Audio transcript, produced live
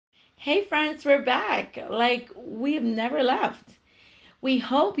Hey friends, we're back. Like we've never left. We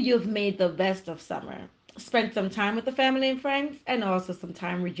hope you've made the best of summer. Spent some time with the family and friends, and also some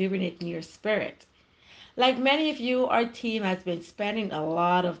time rejuvenating your spirit. Like many of you, our team has been spending a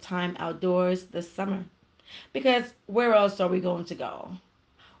lot of time outdoors this summer. Because where else are we going to go?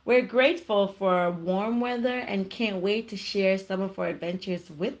 We're grateful for warm weather and can't wait to share some of our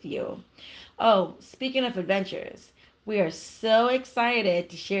adventures with you. Oh, speaking of adventures, we are so excited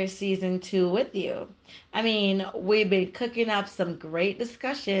to share season two with you. I mean, we've been cooking up some great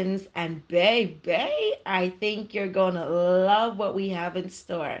discussions, and baby, I think you're going to love what we have in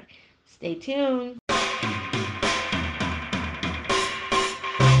store. Stay tuned.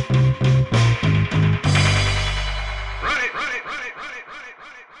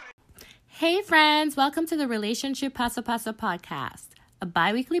 Hey, friends, welcome to the Relationship Paso Paso podcast, a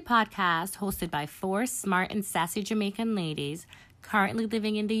bi weekly podcast hosted by four smart and sassy Jamaican ladies currently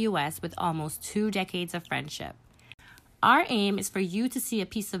living in the U.S. with almost 2 decades of friendship. Our aim is for you to see a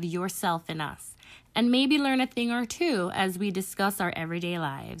piece of yourself in us and maybe learn a thing or two as we discuss our everyday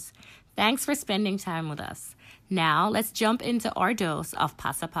lives. Thanks for spending time with us. Now, let's jump into our dose of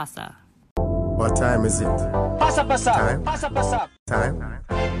Pasa Pasa. What time is it? Pasa pasa, Time? pasa pasa. Time?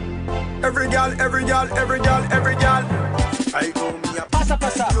 Every gal, every gal, every gal, every gal. I go me a Pasa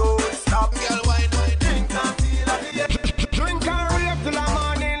pasa. don't stop, girl, wine, drink and feel like the drink and rave till the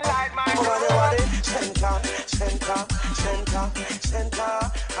morning light, my girl. Center, center, center, center.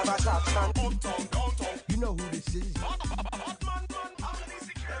 Have a shot, man. Uptown, downtown. You know who this is?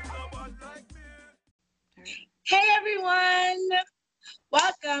 Hey everyone!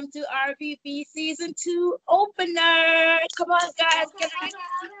 Welcome to RVP Season 2 Opener. Come on, guys. Get ready.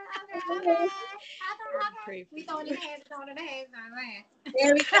 We throwing the hands, man.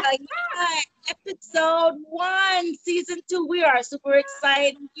 There we go. Yeah. Episode 1, Season 2. We are super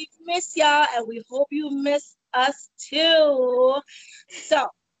excited. We miss y'all, and we hope you miss us too. So,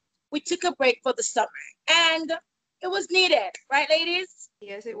 we took a break for the summer, and it was needed, right, ladies?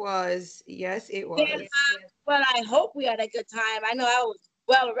 Yes, it was. Yes, it was. Yeah. Well, I hope we had a good time. I know I was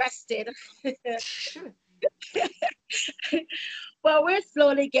well rested. Well, we're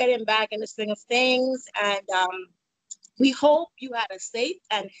slowly getting back in the swing of things, and we hope you had a safe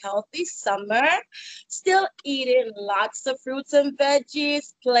and healthy summer. Still eating lots of fruits and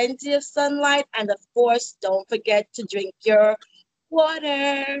veggies, plenty of sunlight, and of course, don't forget to drink your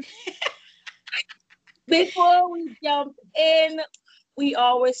water. Before we jump in, we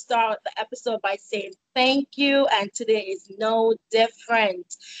always start the episode by saying thank you, and today is no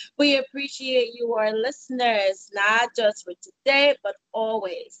different. We appreciate you, our listeners, not just for today, but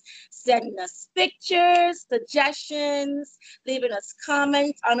always. Sending us pictures, suggestions, leaving us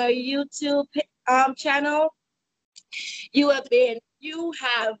comments on our YouTube channel. You have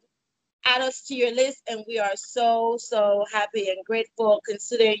add us to your list, and we are so happy and grateful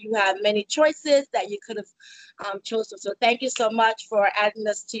considering you have many choices that you could have chosen. So thank you so much for adding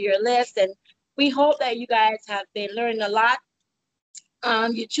us to your list, and we hope that you guys have been learning a lot.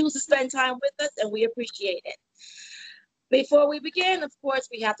 You choose to spend time with us, and we appreciate it. Before we begin, of course,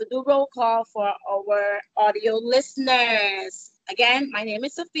 we have to do roll call for our audio listeners. Again, my name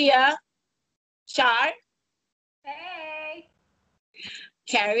is Sophia. Char. Hey.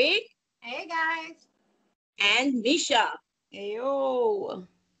 Carrie. Hey, guys. And Misha. Ayo.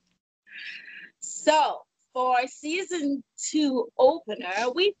 So, for season 2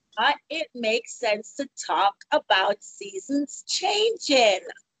 opener, we thought it makes sense to talk about seasons changing.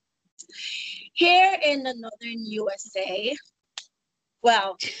 Here in the northern USA,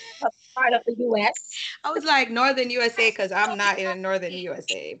 well, a part of the US, I was like Northern USA because I'm not in Northern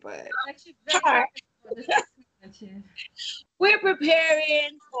USA, but part, we're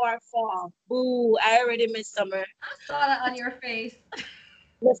preparing for fall. Boo, I already missed summer. I saw that on your face.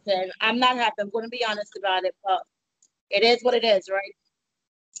 Listen, I'm not happy. I'm going to be honest about it, but it is what it is, right?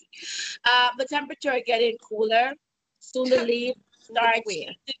 The temperature getting cooler. Soon the leaves start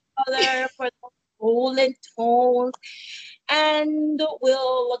changing color for the golden tones, and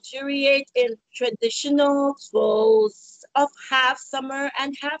will luxuriate in traditional clothes of half summer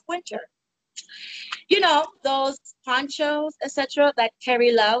and half winter. You know, those ponchos, etc., that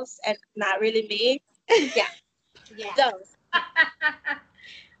Carrie loves and not really me. Yeah, those.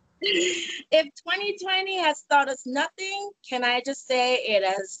 If 2020 has taught us nothing, can I just say it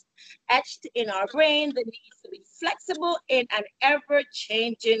has etched in our brain the need to be flexible in an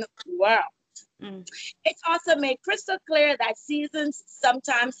ever-changing world. It's also made crystal clear that seasons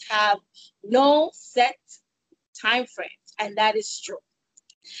sometimes have no set time frames, and that is true.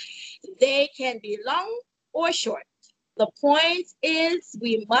 They can be long or short. The point is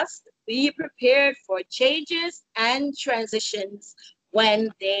we must be prepared for changes and transitions when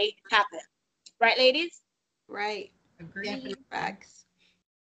they happen. Right, ladies? Right. Agreed. Facts.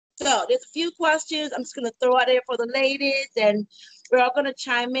 So there's a few questions I'm just gonna throw out there for the ladies, and we're all gonna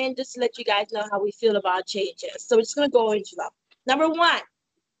chime in just to let you guys know how we feel about changes. So we're just gonna go into them. Number one,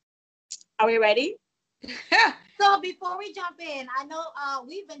 are we ready? So before we jump in, I know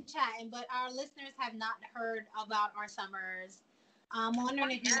we've been chatting, but our listeners have not heard about our summers. I'm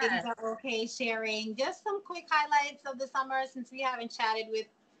wondering if you ladies are okay sharing just some quick highlights of the summer since we haven't chatted with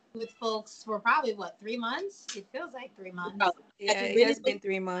folks for probably what 3 months. It feels like 3 months. Oh, Yeah, that's it really has been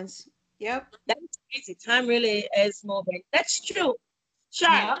 3 months. Yep. that's crazy. Time really is moving. That's true.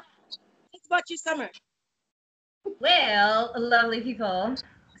 Sure. Yep. What's about you, Summer? Well, lovely people.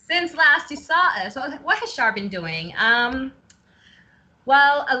 Since last you saw us, what has Shar been doing?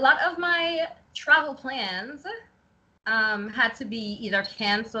 Well, a lot of my travel plans had to be either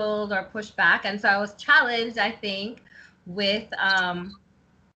canceled or pushed back, and so I was challenged, I think, with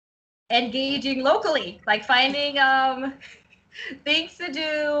engaging locally, like finding things to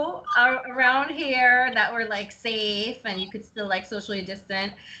do around here that were like safe and you could still like socially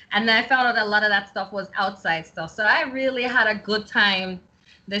distant. And then I found out a lot of that stuff was outside stuff. So I really had a good time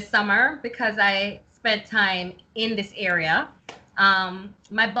this summer because I spent time in this area.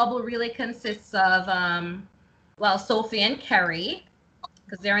 My bubble really consists of, well, Sophie and Kerry,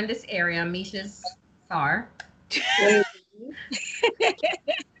 because they're in this area. Misha's far.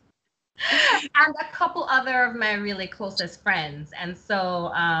 And a couple other of my really closest friends. And so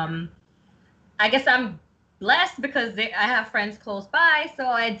I guess I'm blessed because I have friends close by. So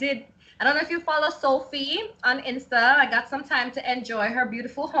I don't know if you follow Sophie on Insta. I got some time to enjoy her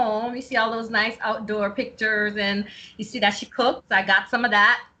beautiful home. You see all those nice outdoor pictures and you see that she cooks. I got some of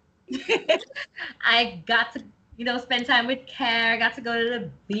that. I got to, spend time with Care. Got to go to the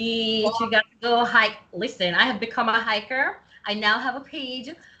beach. We got to go hike. Listen, I have become a hiker. I now have a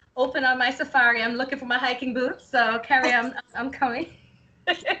page open on my Safari. I'm looking for my hiking boots. So Carrie, I'm coming.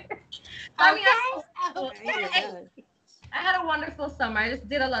 I mean, I had a wonderful summer. I just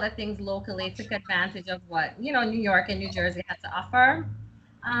did a lot of things locally, took advantage of what New York and New Jersey had to offer.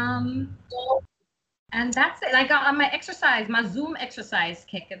 And that's it. And I got on my Zoom exercise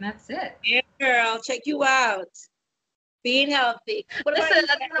kick, and that's it. Yeah, girl, check you out. Being healthy. Listen,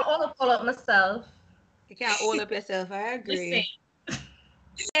 I'm gonna all up myself. You can't hold up yourself. I agree.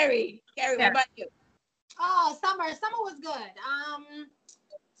 Carrie, what about you? Oh, summer was good.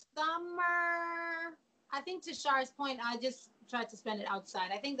 Summer, I think to Shar's point, I just tried to spend it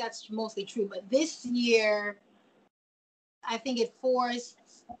outside. I think that's mostly true. But this year, I think it forced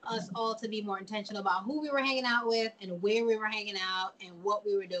us all to be more intentional about who we were hanging out with and where we were hanging out and what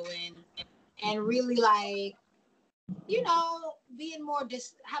we were doing. And really being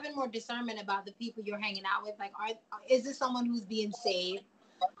having more discernment about the people you're hanging out with. Like, is this someone who's being safe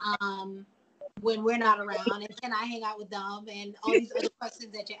when we're not around? And can I hang out with them? And all these other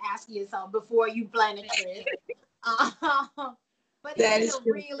questions that you're asking yourself before you plan a trip. But it was a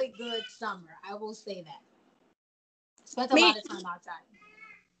really good summer. I will say that. Spent a lot of time outside.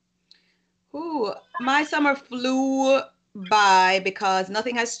 Ooh, my summer flew by because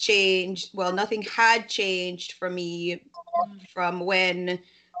nothing has changed. Well, nothing had changed for me from when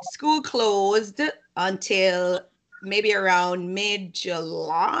school closed until maybe around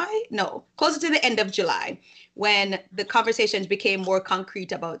mid-July. No, closer to the end of July, when the conversations became more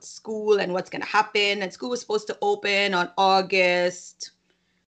concrete about school and what's going to happen. And school was supposed to open on August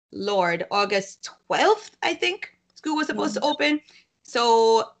 12th, I think. School was supposed to open.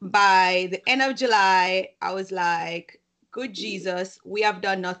 So by the end of July, I was like, good Jesus, we have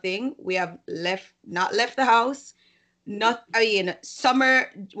done nothing. We have not left the house.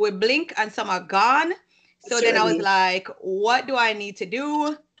 Summer, we blink and some are gone. So then I was like, what do I need to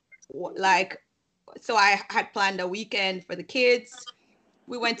do? So I had planned a weekend for the kids.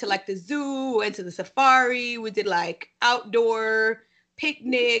 We went to the zoo, went to the safari. We did outdoor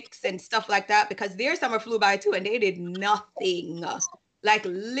picnics and stuff like that because their summer flew by too and they did nothing.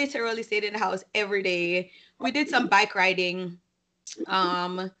 Literally stayed in the house every day. We did some bike riding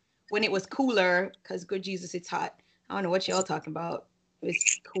when it was cooler because good Jesus, it's hot. I don't know what y'all talking about.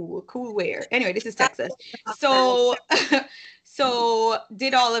 It's cool where. Anyway, this is Texas. So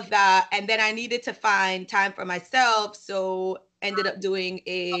did all of that. And then I needed to find time for myself. So ended up doing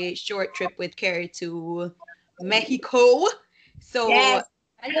a short trip with Carrie to Mexico. So yes.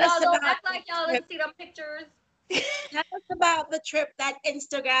 And y'all don't act like y'all didn't see them pictures. Tell us about the trip that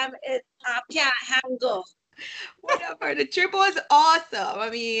Instagram is can't handle. Whatever. The trip was awesome. I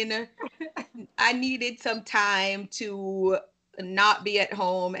mean, I needed some time to not be at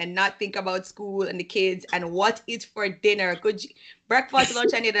home and not think about school and the kids and what is for dinner. Good breakfast,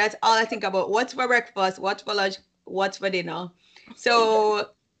 lunch, and dinner. That's all I think about. What's for breakfast? What's for lunch? What's for dinner? So,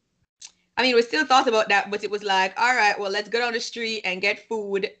 I mean, we still thought about that, but it was like, all right, well, let's go down the street and get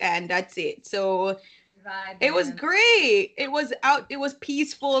food, and that's it. So it was great. It was out. It was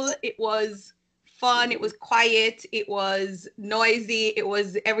peaceful. It was fun. It was quiet. It was noisy. It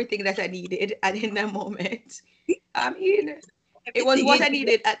was everything that I needed. And in that moment, I mean, it was what I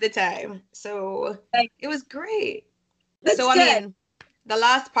needed at the time. So it was great. So I mean, the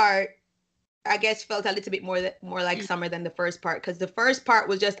last part, I guess, felt a little bit more like summer than the first part, because the first part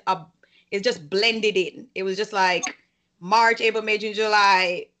was just it just blended in. It was just like March, April, May, June,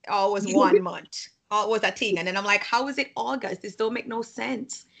 July, all was 1 month. All was a thing. And then I'm like, how is it August? This don't make no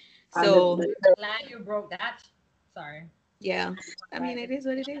sense. So glad you broke that. Sorry. Yeah. I mean, it is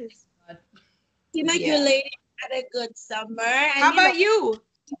what it is. You like your lady had a good summer. And how about you?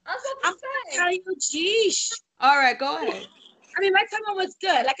 I'm gonna tell you, geesh. All right, go ahead. I mean, my summer was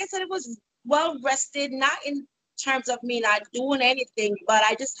good. Like I said, it was well rested, not in terms of me not doing anything, but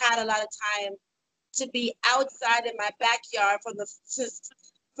I just had a lot of time to be outside in my backyard from the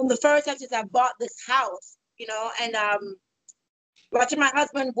first time since I bought this house, you know, and watching my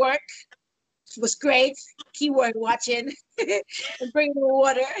husband work was great. Keyword watching and bringing the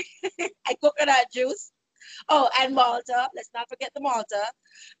water and coconut juice. Oh, and Malta. Let's not forget the Malta.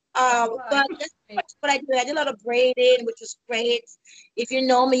 But that's what I did. I did a lot of braiding, which was great. If you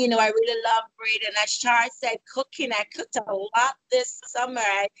know me, you know I really love braiding. As Char said, cooking. I cooked a lot this summer.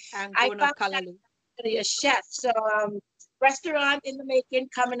 I found to be a chef. So restaurant in the making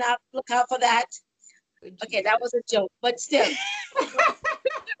coming up. Look out for that. Okay, that was a joke, but still.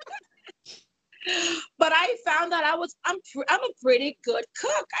 But I found that I'm a pretty good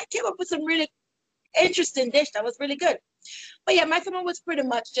cook. I came up with some really interesting dish that was really good. But yeah, my summer was pretty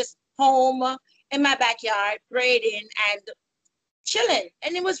much just home in my backyard, braiding and chilling,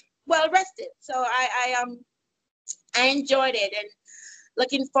 and it was well rested. So I enjoyed it, and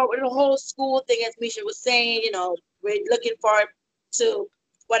looking forward to the whole school thing, as Misha was saying. You know, we're looking forward to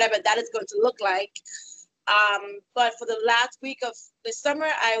whatever that is going to look like. But for the last week of the summer,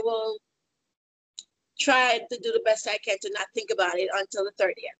 I will try to do the best I can to not think about it until the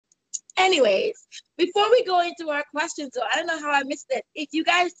 30th. Anyways, before we go into our questions, so I don't know how I missed it. If you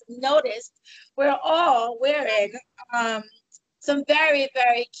guys noticed, we're all wearing some very,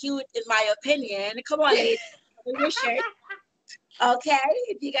 very cute, in my opinion. Come on, ladies, with your shirt. Okay,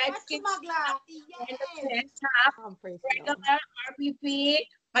 if you guys can top, regular RPP.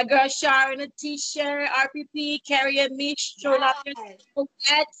 My girl Shar in a t-shirt, RPP, carrying me, showing off your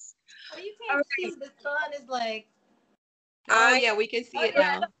coquettes. Oh, you can't see the sun is like. Oh yeah, we can see it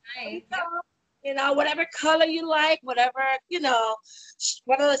now. You know, whatever color you like, whatever, you know,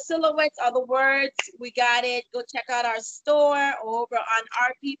 one of the silhouettes are the words. We got it. Go check out our store over on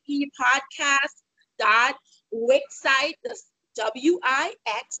rpppodcast.wixsite,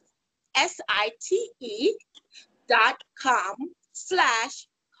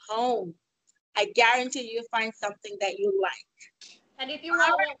 WIXSITE.com/home. I guarantee you'll find something that you like. And if you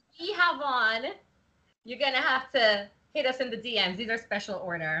want what we have on, you're going to have to hit us in the DMs. These are special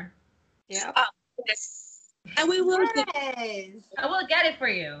order. Yeah. Yes. And we will get it. I will get it for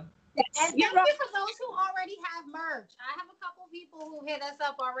you. Yes. And thank you for those who already have merch. I have a couple people who hit us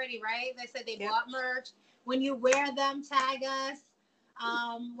up already, right? They said they bought merch. When you wear them, tag us.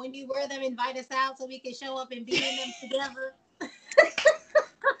 When you wear them, invite us out so we can show up and be in them together.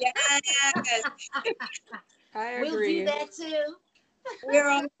 Yes. I agree. We'll do that too. We're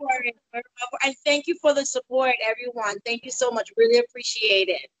on for it. And thank you for the support, everyone. Thank you so much. Really appreciate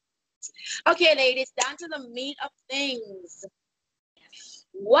it. Okay, ladies, down to the meat of things.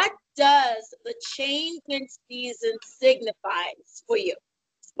 What does the change in season signify for you?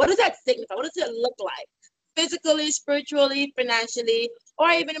 What does that signify? What does it look like? Physically, spiritually, financially,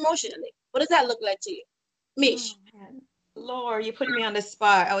 or even emotionally? What does that look like to you? Mish. Oh, Lord, you put me on the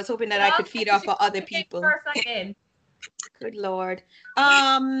spot. I was hoping that I could feed off of other people. Good Lord.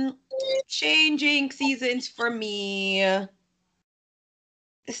 Changing seasons for me.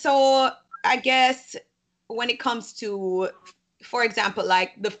 So I guess when it comes to, for example,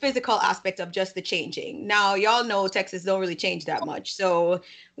 like the physical aspect of just the changing. Now, y'all know Texas don't really change that much. So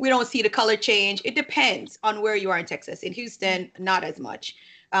we don't see the color change. It depends on where you are in Texas. In Houston, not as much.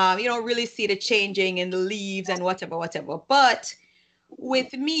 You don't really see the changing in the leaves and whatever. But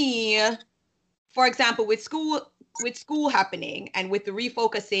with me, for example, with school with school happening and with the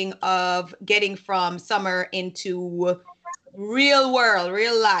refocusing of getting from summer into real world,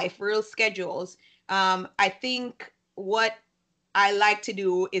 real life, real schedules, I think what I like to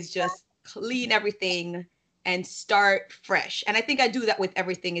do is just clean everything and start fresh. And I think I do that with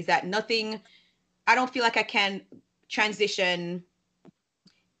everything, is that nothing, I don't feel like I can transition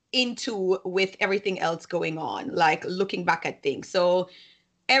into with everything else going on, like looking back at things. So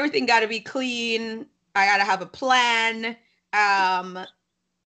everything got to be clean. I got to have a plan.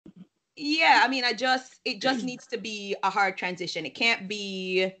 Yeah, I mean, it just needs to be a hard transition. It can't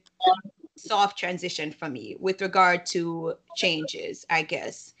be soft transition for me with regard to changes, I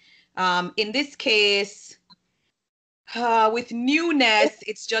guess. In this case, with newness,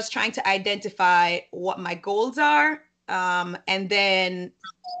 it's just trying to identify what my goals are, and then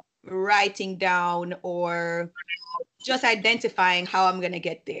writing down or just identifying how I'm going to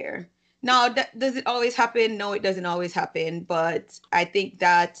get there. Now, does it always happen? No, it doesn't always happen, but I think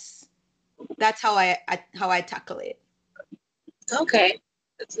that's how I tackle it. Okay,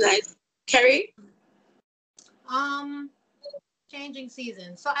 that's nice. Carrie? Changing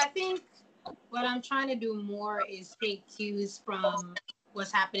seasons. So I think what I'm trying to do more is take cues from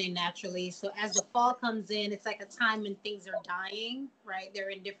what's happening naturally. So as the fall comes in, it's like a time when things are dying, right? They're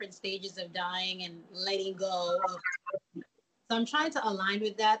in different stages of dying and letting go of. So I'm trying to align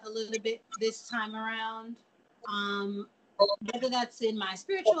with that a little bit this time around. Whether that's in my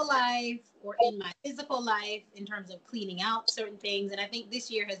spiritual life or in my physical life, in terms of cleaning out certain things. And I think this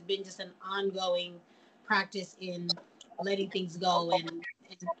year has been just an ongoing practice in letting things go and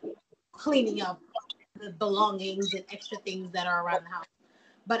cleaning up the belongings and extra things that are around the house.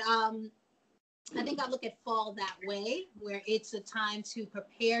 But I think I look at fall that way, where it's a time to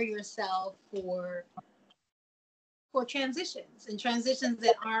prepare yourself for transitions, and transitions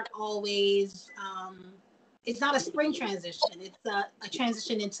that aren't always it's not a spring transition. It's a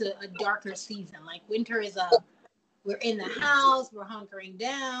transition into a darker season. Like winter is we're in the house, we're hunkering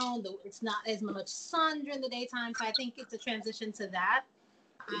down. It's not as much sun during the daytime. So I think it's a transition to that,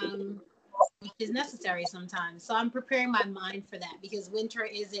 which is necessary sometimes. So I'm preparing my mind for that, because winter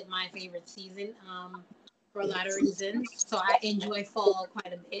isn't my favorite season for a lot of reasons. So I enjoy fall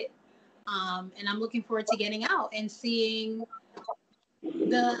quite a bit. And I'm looking forward to getting out and seeing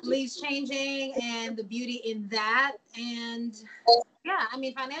the leaves changing and the beauty in that. And yeah, I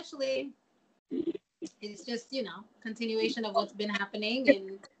mean, financially, it's just, continuation of what's been happening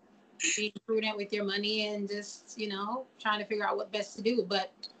and being prudent with your money and just, trying to figure out what best to do.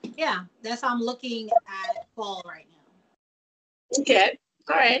 But yeah, that's how I'm looking at fall right now. Okay.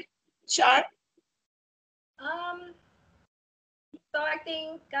 All right. Char? So I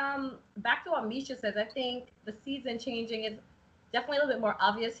think back to what Misha says, I think the season changing is definitely a little bit more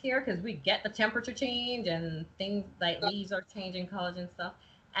obvious here, because we get the temperature change and things like leaves are changing colors and stuff.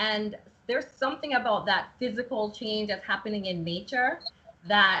 And there's something about that physical change that's happening in nature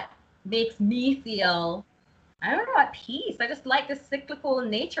that makes me feel, I don't know, at peace. I just like the cyclical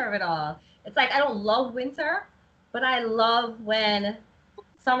nature of it all. It's like I don't love winter, but I love when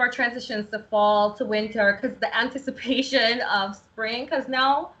summer transitions to fall to winter, because the anticipation of spring, because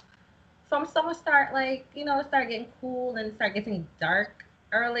now from summer start start getting cool and start getting dark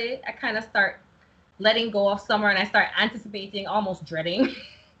early, I kind of start letting go of summer and I start anticipating, almost dreading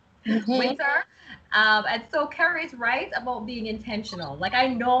winter. And so Carrie's right about being intentional. Like, I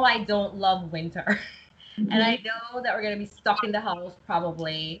know I don't love winter. And I know that we're going to be stuck in the house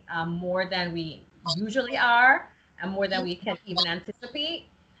probably more than we usually are and more than we can even anticipate.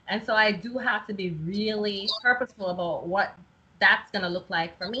 And so I do have to be really purposeful about what that's going to look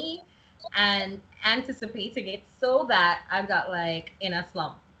like for me and anticipating it, so that I'm not like in a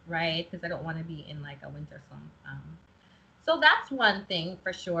slump, right? Because I don't want to be in like a winter slump. So that's one thing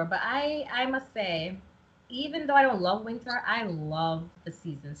for sure. But I must say, even though I don't love winter, I love the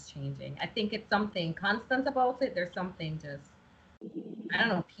seasons changing. I think it's something constant about it. There's something just, I don't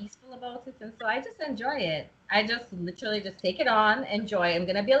know, peaceful about it. And so I just enjoy it. I just literally just take it on, enjoy. I'm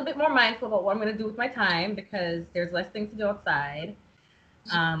going to be a little bit more mindful about what I'm going to do with my time, because there's less things to do outside.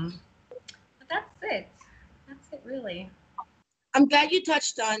 But that's it. That's it, really. I'm glad you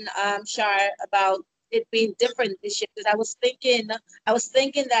touched on, Shar, about it being different this year, because I was thinking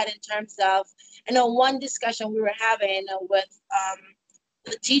that in terms of, one discussion we were having with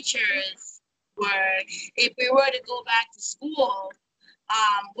the teachers were, if we were to go back to school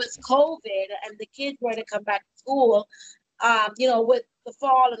with COVID and the kids were to come back to school, with the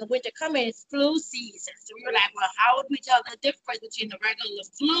fall and the winter coming, it's flu season. So we were like, well, how would we tell the difference between the regular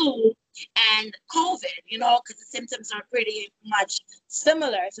flu and COVID, because the symptoms are pretty much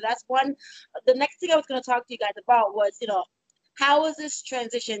similar. So that's one. The next thing I was going to talk to you guys about was, how is this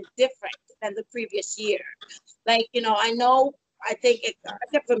transition different than the previous year? Like, I think,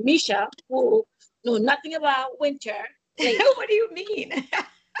 except for Misha, who knew nothing about winter. What do you mean?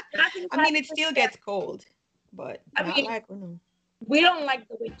 I mean, it still gets cold, but we don't like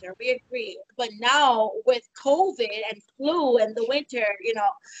the winter. We agree. But now with COVID and flu and the winter,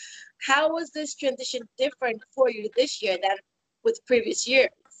 how was this transition different for you this year than with previous years?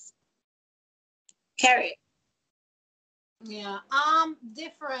 Carrie. Yeah.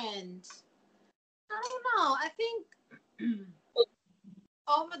 Different. I don't know. I think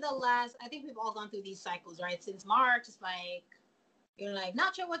over the last, I think we've all gone through these cycles, right? Since March, it's like, you're like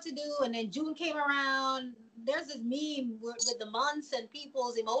not sure what to do, and then June came around. There's this meme with the months and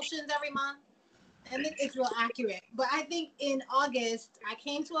people's emotions every month, and it's real accurate. But I think in August, I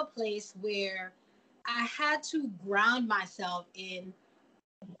came to a place where I had to ground myself in,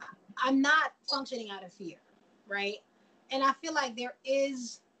 I'm not functioning out of fear, right? And I feel like there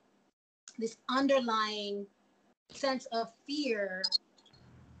is this underlying sense of fear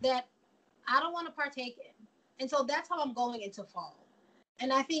that I don't want to partake in. And so that's how I'm going into fall.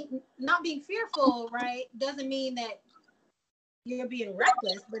 And I think not being fearful, right, doesn't mean that you're being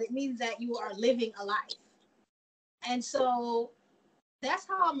reckless, but it means that you are living a life. And so that's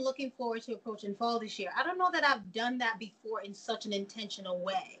how I'm looking forward to approaching fall this year. I don't know that I've done that before in such an intentional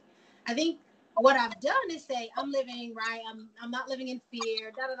way. I think what I've done is say, I'm living, right? I'm not living in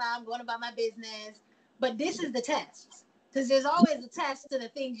fear, I'm going about my business. But this is the test. Because there's always a test to the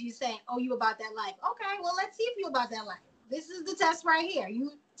things you say, oh, you about that life. Okay, well, let's see if you about that life. This is the test right here.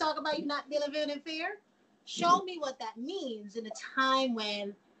 You talk about you not living in fear. Show me what that means in a time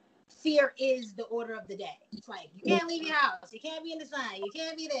when fear is the order of the day. It's like, you can't leave your house. You can't be in the sun. You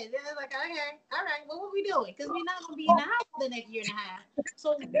can't be there. They're like, okay, all right, well, what are we doing? Because we're not going to be in the house for the next year and a half.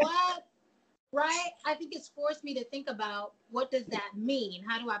 So what, right? I think it's forced me to think about, what does that mean?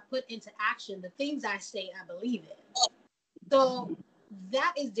 How do I put into action the things I say I believe in? So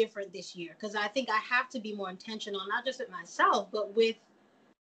that is different this year, because I think I have to be more intentional, not just with myself, but with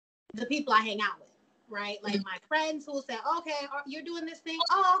the people I hang out with, right? Like my friends who will say, okay, you're doing this thing.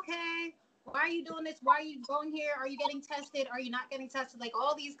 Oh, okay. Why are you doing this? Why are you going here? Are you getting tested? Are you not getting tested? Like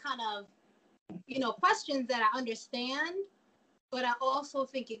all these kind of, questions that I understand, but I also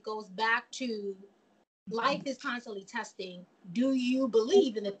think it goes back to life is constantly testing. Do you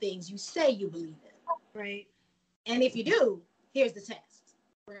believe in the things you say you believe in? Right. And if you do, here's the test,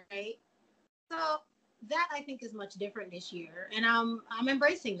 right? So that I think is much different this year, and I'm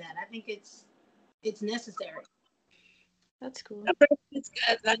embracing that. I think it's necessary. That's cool. It's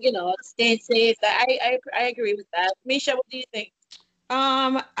good, staying safe. I agree with that. Misha, what do you think?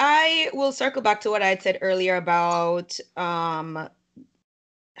 I will circle back to what I had said earlier about how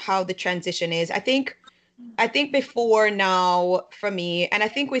the transition is. I think before now for me, and I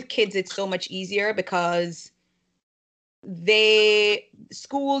think with kids it's so much easier because the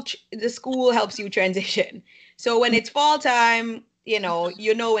school helps you transition. So when it's fall time,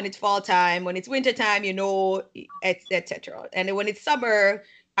 when it's fall time, when it's winter time, etc. And when it's summer,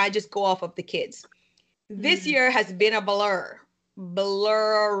 I just go off of the kids. This year has been a blur.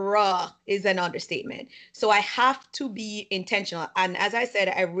 Blur is an understatement. So I have to be intentional. And as I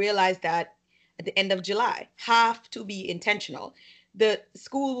said, I realized that at the end of July, have to be intentional. The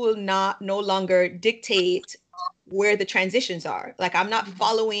school will no longer dictate where the transitions are. Like I'm not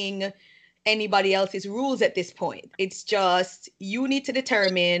following anybody else's rules at this point. It's just you need to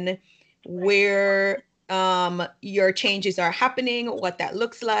determine where your changes are happening, what that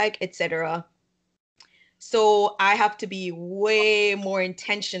looks like, etc. So I have to be way more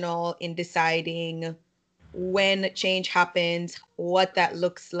intentional in deciding when change happens, what that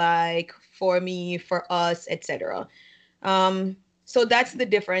looks like for me, for us, etc. So that's the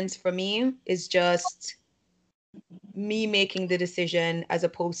difference for me, is just me making the decision as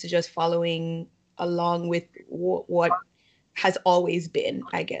opposed to just following along with what has always been,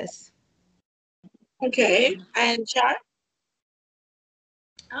 I guess. Okay. And Char?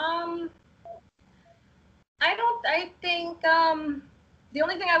 I think the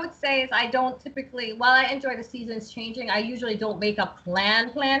only thing I would say is I don't typically, while I enjoy the seasons changing, I usually don't make a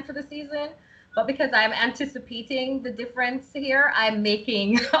plan for the season. But because I'm anticipating the difference here, I'm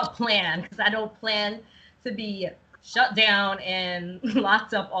making a plan, because I don't plan to be shut down and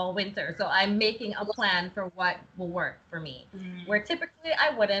locked up all winter. So I'm making a plan for what will work for me. Where typically I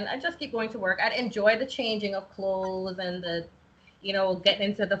wouldn't. I just keep going to work. I'd enjoy the changing of clothes and the getting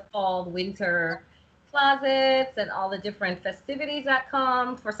into the fall, winter closets and all the different festivities that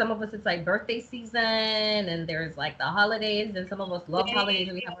come. For some of us, it's like birthday season, and there's like the holidays, and some of us love holidays,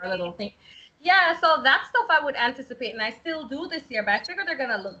 and we have our little thing. Yeah, so that stuff I would anticipate, and I still do this year, but I figure they're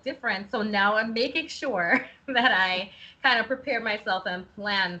gonna look different. So now I'm making sure that I kind of prepare myself and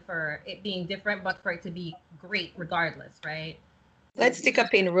plan for it being different, but for it to be great regardless, right? Let's stick a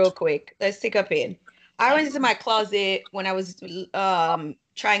pin real quick. Let's stick a pin. I went into my closet when I was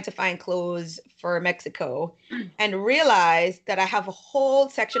trying to find clothes for Mexico and realized that I have a whole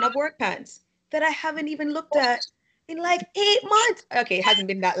section of work pants that I haven't even looked at in like 8 months. Okay, it hasn't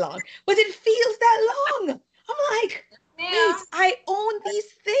been that long, but it feels that long. I'm like, wait, I own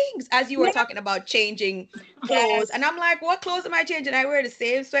these things. As you were talking about changing clothes, and I'm like, what clothes am I changing? I wear the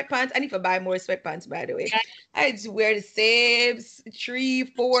same sweatpants. I need to buy more sweatpants, by the way. I just wear the same 3,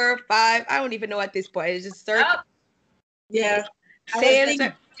 4, 5. I don't even know at this point. It's just certain. Yeah. Same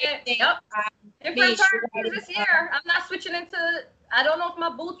Yep. Different priorities this year. I'm not switching into. I don't know if my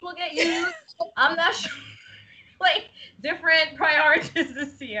boots will get used. I'm not sure. Like different priorities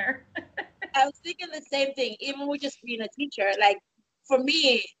this year. I was thinking the same thing, even with just being a teacher. Like for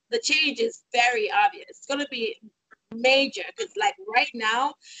me, the change is very obvious. It's gonna be major because like right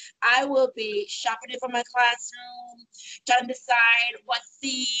now, I will be shopping it for my classroom, trying to decide what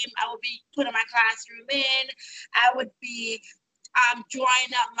theme I will be putting my classroom in. I would be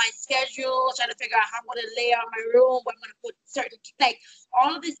drawing out my schedule, trying to figure out how I'm gonna lay out my room, where I'm gonna put certain like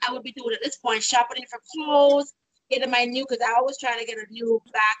all of this I would be doing at this point, shopping for clothes. Getting my new, because I always try to get a new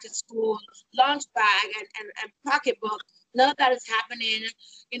back to school lunch bag and pocketbook. None of that is happening.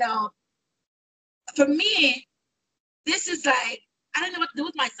 For me, this is like, I don't know what to do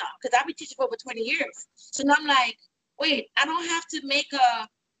with myself because I've been teaching for over 20 years. So now I'm like, wait, I don't have to make a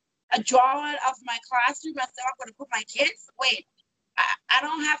drawing of my classroom and say I'm going to put my kids. Wait, I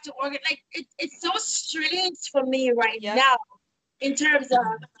don't have to organize. Like, it's so strange for me right now in terms of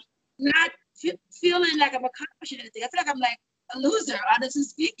not feeling like I'm accomplishing anything. I feel like I'm like a loser, honestly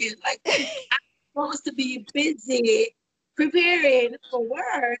speaking. Like I'm supposed to be busy preparing for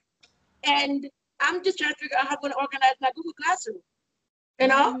work, and I'm just trying to figure out how I'm going to organize my Google Classroom.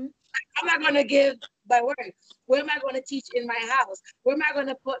 How am I going to give my work? Where am I going to teach in my house? Where am I going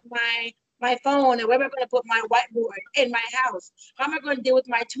to put my phone, and where am I going to put my whiteboard in my house? How am I going to deal with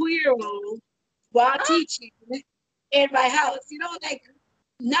my 2-year-old while teaching in my house? Like.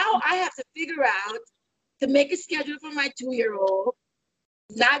 Now I have to figure out to make a schedule for my 2-year-old,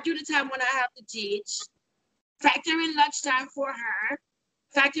 not do the time when I have to teach, factor in lunchtime for her,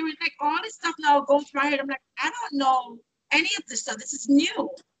 factor in like all this stuff now goes through my head. I'm like, I don't know any of this stuff. This is new.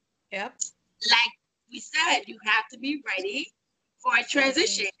 Yep. Like we said, you have to be ready for a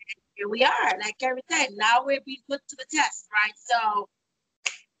transition. And here we are. Like Karen said, now we're being put to the test, right? So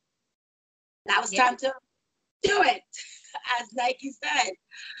now it's time to do it, as Nike said.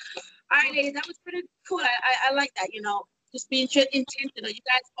 All right, ladies, that was pretty cool. I like that, just being intentional. You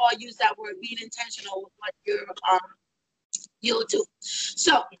guys all use that word, being intentional with what you'll do.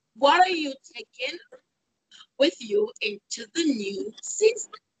 So what are you taking with you into the new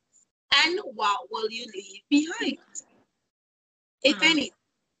season? And what will you leave behind? If any.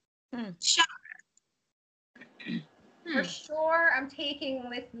 Sure. For sure, I'm taking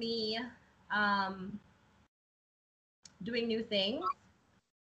with me doing new things.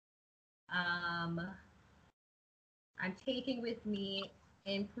 I'm taking with me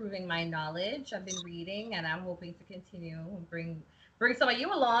improving my knowledge. I've been reading, and I'm hoping to continue bring some of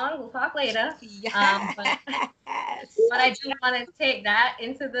you along. We'll talk later. But I do want to take that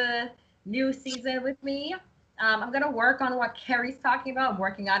into the new season with me. I'm gonna work on what Carrie's talking about. I'm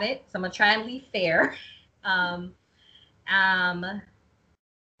working on it, so I'm gonna try and leave fair. Yeah,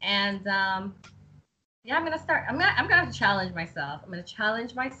 I'm gonna have to challenge myself. I'm gonna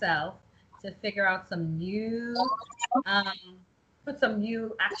challenge myself to figure out some new, put some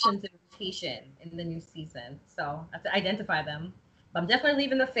new actions in rotation in the new season. So I have to identify them. But I'm definitely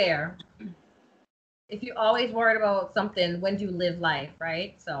leaving the fair. If you're always worried about something, when do you live life,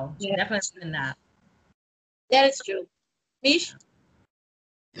 right? So definitely leaving that. That is true. Mish?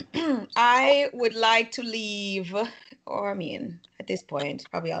 I would like to leave, or I mean, at this point,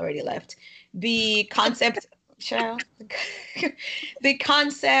 probably already left, the concept, Cheryl, the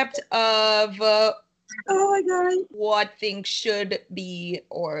concept of oh my God, what things should be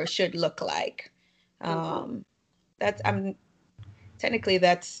or should look like. That's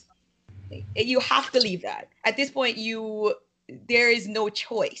you have to leave that. At this point, there is no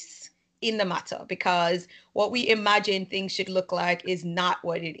choice in the matter, because what we imagine things should look like is not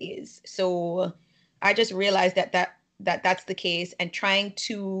what it is. So I just realized that that that's the case, and trying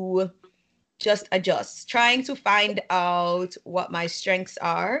to just adjust, trying to find out what my strengths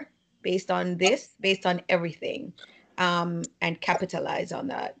are based on this, based on everything, and capitalize on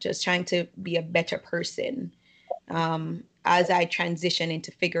that. Just trying to be a better person as I transition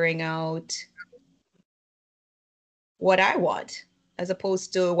into figuring out what I want as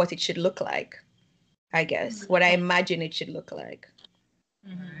opposed to what it should look like, I guess, what I imagine it should look like.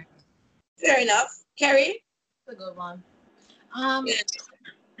 Mhm. Fair enough. Carrie? That's a good one.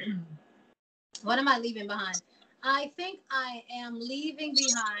 What am I leaving behind? I think I am leaving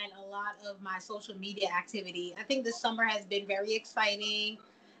behind a lot of my social media activity. I think this summer has been very exciting,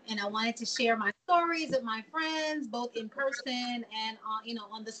 and I wanted to share my stories with my friends, both in person and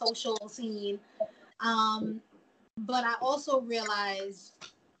on the social scene. Um, but I also realized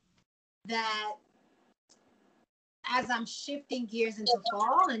that as I'm shifting gears into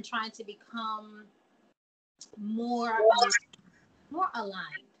fall and trying to become more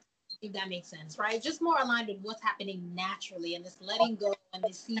aligned, if that makes sense, right? Just more aligned with what's happening naturally and this letting go and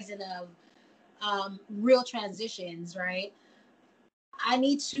this season of real transitions, right? I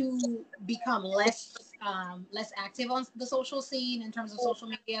need to become less active on the social scene in terms of social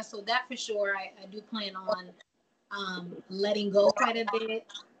media. So that for sure, I do plan on letting go quite a bit.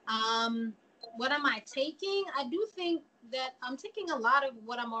 What am I taking? I do think that I'm taking a lot of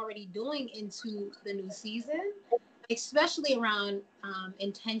what I'm already doing into the new season, especially around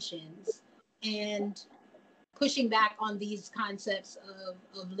intentions and pushing back on these concepts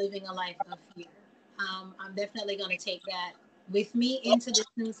of living a life of fear. I'm definitely going to take that with me into this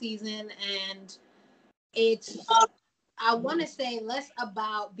new season. And it's, I want to say, it's less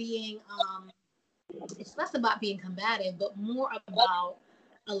about being combative, but more about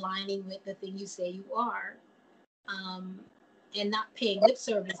aligning with the thing you say you are, and not paying lip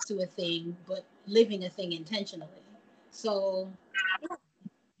service to a thing, but living a thing intentionally. So yeah,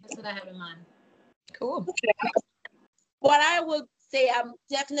 that's what I have in mind. Cool. What I would say I'm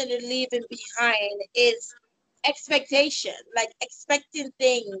definitely leaving behind is expectation, like expecting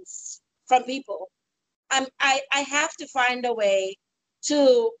things from people. I have to find a way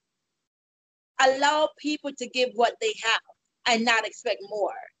to allow people to give what they have and not expect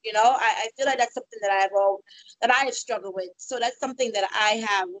more. I feel like that's something that that I have struggled with. So that's something that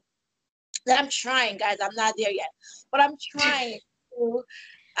I'm trying, guys. I'm not there yet, but I'm trying to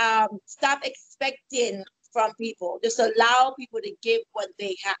stop expecting from people. Just allow people to give what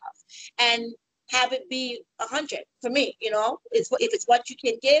they have and have it be 100 for me. If it's what you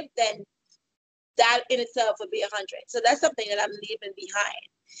can give, then that in itself would be 100. So that's something that I'm leaving behind.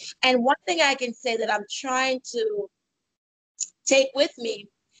 And one thing I can say that I'm trying to take with me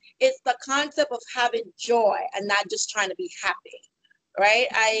is the concept of having joy and not just trying to be happy, right?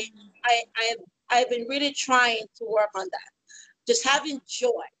 I've been really trying to work on that. Just having joy,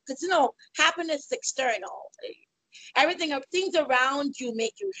 because happiness is external. Things around you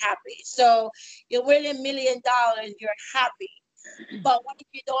make you happy. So you're winning $1 million, you're happy. But what if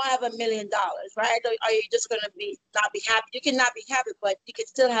you don't have $1 million, right? Are you just gonna not be happy? You cannot be happy, but you can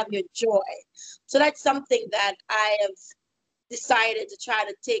still have your joy. So that's something that I have decided to try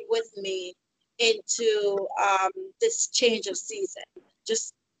to take with me into this change of season.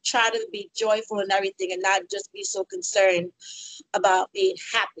 Just try to be joyful and everything, and not just be so concerned about being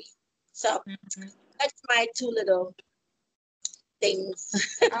happy. So that's my two little things.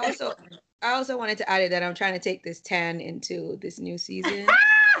 I also wanted to add that I'm trying to take this tan into this new season.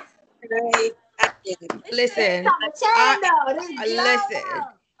 Listen,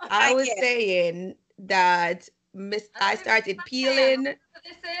 I was saying that I started peeling. This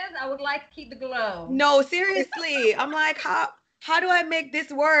is, I would like to keep the glow. No, seriously. I'm like, how do I make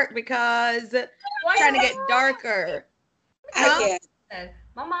this work? Because I'm trying to get darker. I can't.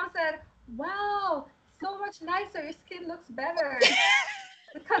 My mom said, wow, so much nicer. Your skin looks better.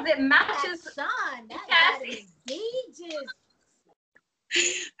 Because it matches. That sun. That is gorgeous.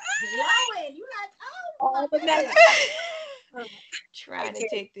 Glowing. You like, oh my goodness. Trying to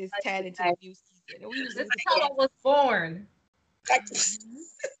take this tan into the new season. This is how I was born.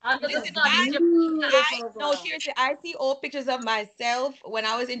 No, seriously, I see old pictures of myself when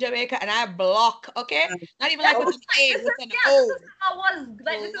I was in Jamaica, and I block. Okay, not even like with an A, with an O.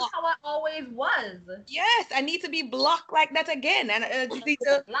 This is how I always was. Yes, I need to be blocked like that again, and need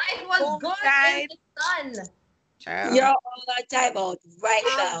to life was good in the sun. Child. You're all that type out right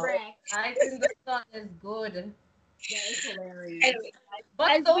now. Life in the sun is good. That is hilarious. Anyway,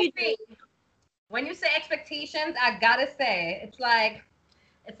 but Sophie, when you say expectations, I gotta say, it's like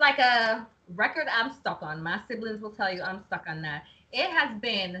a record I'm stuck on. My siblings will tell you I'm stuck on that. It has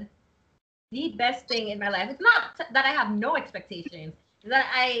been the best thing in my life. It's not that I have no expectations, it's that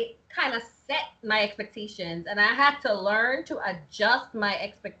I kind of set my expectations and I had to learn to adjust my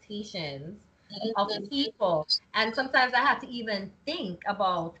expectations of people. And sometimes I have to even think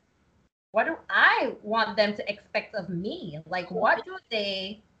about what do I want them to expect of me? Like, what do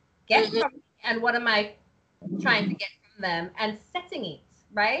they get from me? And what am I trying to get from them? And setting it,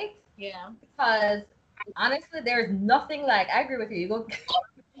 right? Yeah. Because honestly, there's nothing like, I agree with you. You go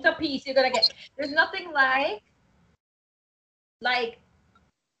to peace, you're gonna get, there's nothing like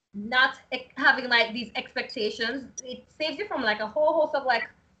not having like these expectations. It saves you from like a whole host of like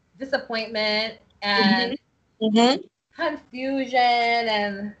disappointment and confusion.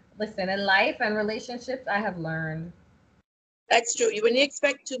 And listen, in life and relationships, I have learned. That's true. When you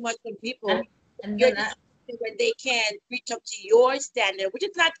expect too much from people, And you're then that, when they can't reach up to your standard, which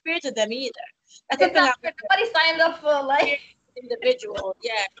is not fair to them either. That's it's something not fair. Nobody signed up for like individual.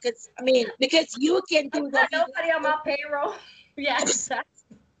 Yeah, because I mean, because you can do that. nobody on my payroll. Yeah,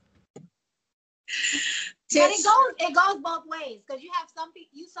 exactly. But it goes both ways because you have some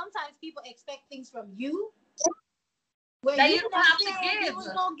people. Sometimes people expect things from you where That you you don't have to said you give. was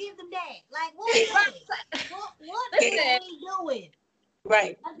gonna give them that. Like what is that? What Listen. are we doing?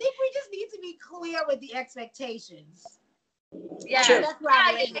 Right. I think we just need to be clear with the expectations. Yeah, That's where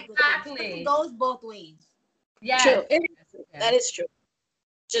I yeah, land with exactly. it goes both ways. Yeah, True. That is true.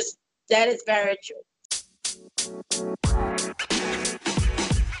 Just that is very true.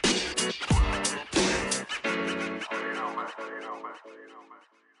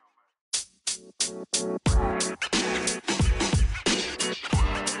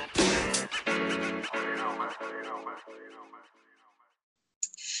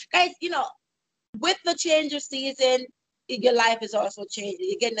 Guys, with the change of season, your life is also changing.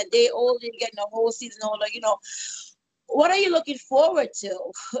 You're getting a day older, you're getting a whole season older. What are you looking forward to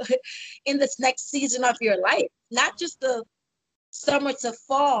in this next season of your life? Not just the summer to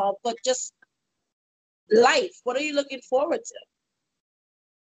fall, but just life. What are you looking forward to?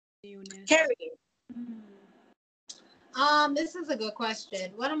 Carrie. This is a good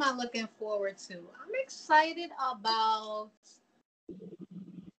question. What am I looking forward to? I'm excited about.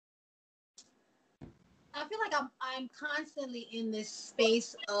 I feel like I'm constantly in this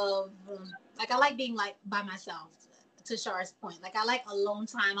space of like I like being like by myself. To Shar's point, like I like alone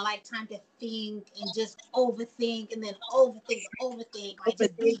time. I like time to think and just overthink and then overthink, like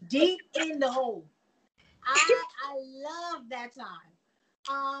just dig deep in the hole. I love that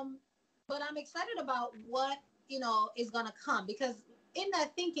time. But I'm excited about what is gonna come because in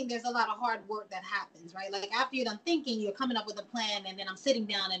that thinking, there's a lot of hard work that happens, right? Like after you're done thinking, you're coming up with a plan, and then I'm sitting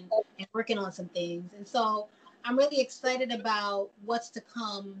down and working on some things. And so I'm really excited about what's to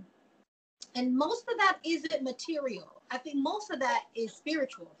come. And most of that isn't material. I think most of that is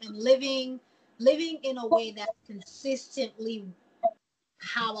spiritual and living in a way that's consistently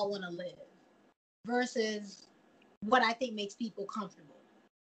how I want to live versus what I think makes people comfortable.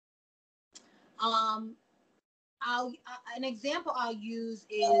 Um, an example I'll use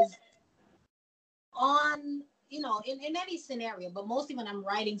is on in any scenario, but mostly when I'm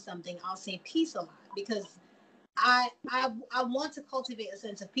writing something, I'll say peace a lot because I want to cultivate a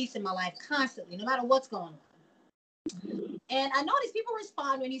sense of peace in my life constantly, no matter what's going on. And I notice people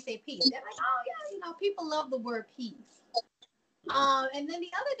respond when you say peace. They're like, oh yeah, people love the word peace. And then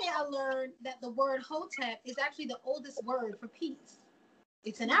the other day I learned that the word Hotep is actually the oldest word for peace.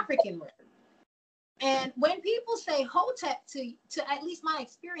 It's an African word. And when people say Hotep to at least my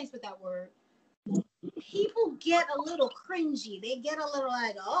experience with that word, people get a little cringy. They get a little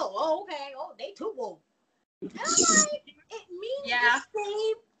like, oh okay, oh, they too woke. And I'm like, it means the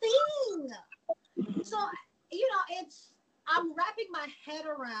same thing. So, I'm wrapping my head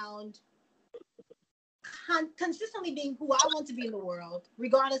around consistently being who I want to be in the world,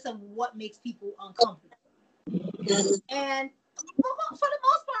 regardless of what makes people uncomfortable. And for the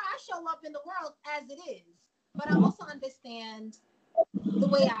most part, I show up in the world as it is. But I also understand the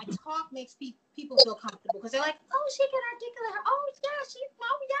way I talk makes people feel comfortable because they're like, oh, she can articulate her. Oh,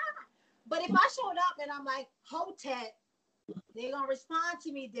 yeah. But if I showed up and I'm like, Hotep, they're going to respond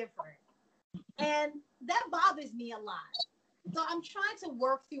to me different. And that bothers me a lot. So I'm trying to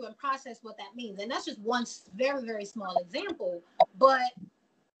work through and process what that means. And that's just one very, very small example. But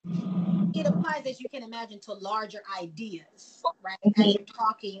it applies, as you can imagine, to larger ideas, right? As you're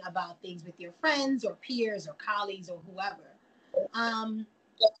talking about things with your friends or peers or colleagues or whoever.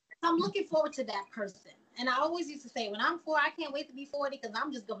 So I'm looking forward to that person. And I always used to say, when I'm 40, I can't wait to be 40 because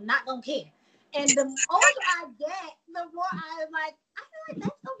I'm just not going to care. And the older I get, the more I'm like, I feel like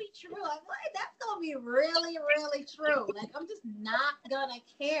that's going to be true. I feel like that's going to be really, really true. Like, I'm just not going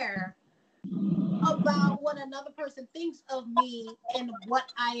to care about what another person thinks of me and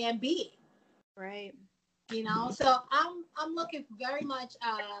what I am being. Right. You know, so I'm looking very much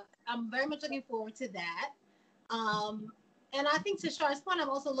I'm very much looking forward to that. And I think to Shar's point, I'm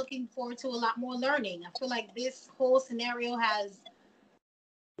also looking forward to a lot more learning. I feel like this whole scenario has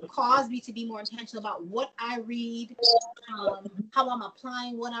caused me to be more intentional about what I read, how I'm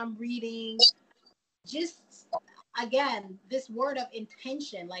applying what I'm reading. Just again, this word of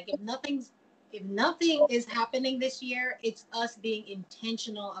intention. Like if nothing is happening this year, it's us being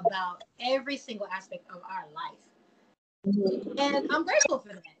intentional about every single aspect of our life. And I'm grateful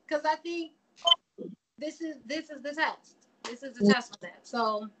for that because I think this is the test. This is the test for that.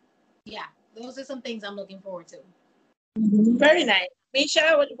 So yeah, those are some things I'm looking forward to. Very nice.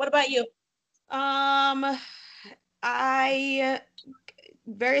 Misha, what about you? I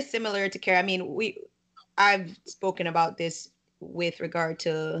very similar to Kara. I mean, I've spoken about this with regard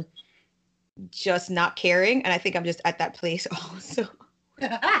to just not caring, and I think I'm just at that place also.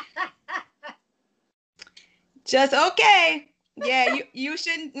 Just okay. Yeah, you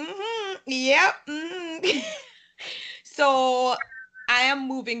shouldn't. Yep. So I am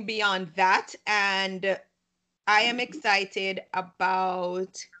moving beyond that, and I am excited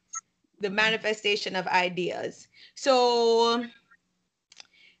about the manifestation of ideas. So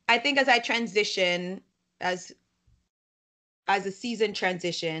I think as I transition, as a season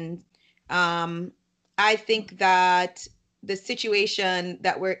transition, I think that the situation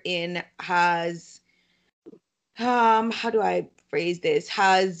that we're in has, how do I phrase this,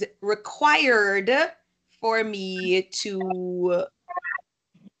 has required for me to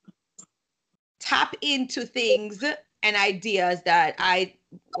tap into things and ideas that I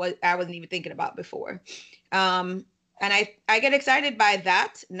wasn't even thinking about before. And I get excited by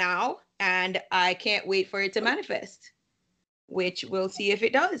that now, and I can't wait for it to manifest, which we'll see if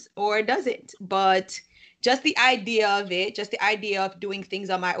it does or doesn't. But just the idea of it, just the idea of doing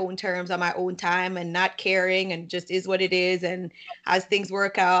things on my own terms, on my own time, and not caring, and just is what it is. And as things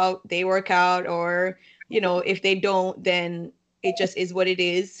work out, they work out, or, if they don't, then it just is what it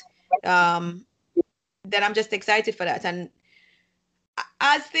is. Then I'm just excited for that. And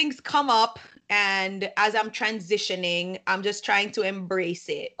as things come up and as I'm transitioning, I'm just trying to embrace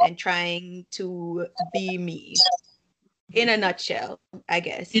it and trying to be me. In a nutshell, I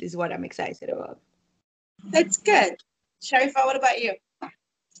guess, is what I'm excited about. That's good. Sharifa, what about you? I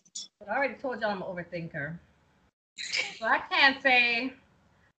already told y'all I'm an overthinker. So I can't say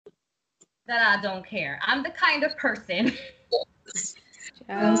that I don't care. I'm the kind of person who,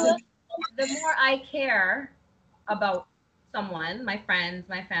 the more I care about someone, my friends,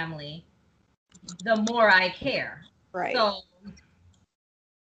 my family, the more I care. Right. So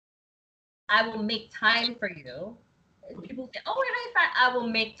I will make time for you. People say, "Oh, wait, I will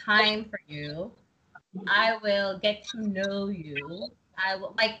make time for you. I will get to know you. I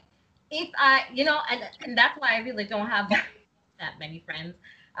will if I, and that's why I really don't have that many friends.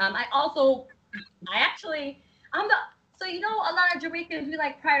 I'm a lot of Jamaicans, we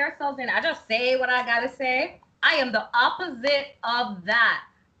pride ourselves in, I just say what I gotta say. I am the opposite of that.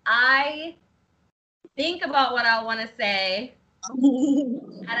 I think about what I want to say,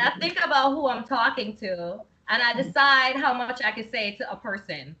 and I think about who I'm talking to, and I decide how much I can say to a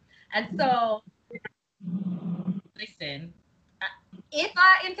person. And so, listen, if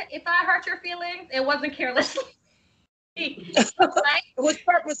I hurt your feelings, it wasn't carelessly. It was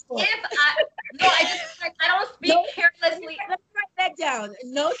purposeful. I don't speak carelessly. Let's write that down.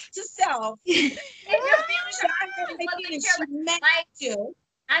 Note to self. If your feelings hurt, it wasn't careless.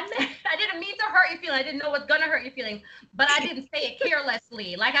 I didn't mean to hurt your feelings. I didn't know what's gonna hurt your feelings, but I didn't say it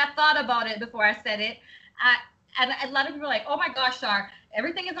carelessly. Like, I thought about it before I said it. And a lot of people are like, "Oh my gosh, Shar,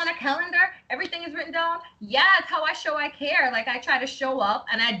 everything is on a calendar. Everything is written down." Yeah, it's how I show I care. Like, I try to show up,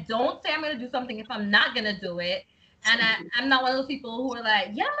 and I don't say I'm gonna do something if I'm not gonna do it. And I'm not one of those people who are like,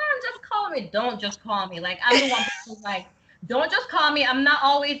 "Yeah, man, just call me." Don't just call me. Like, I'm the one who's like, "Don't just call me. I'm not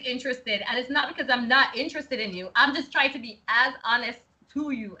always interested." And it's not because I'm not interested in you. I'm just trying to be as honest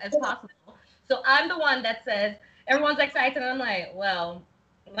to you as possible. So I'm the one that says, everyone's excited, and I'm like, well,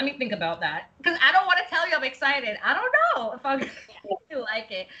 let me think about that. Because I don't want to tell you I'm excited. I don't know if I'm going to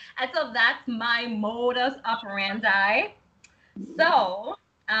like it. And so that's my modus operandi. So,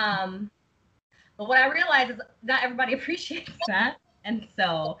 but what I realize is not everybody appreciates that. And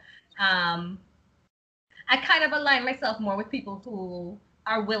so I kind of align myself more with people who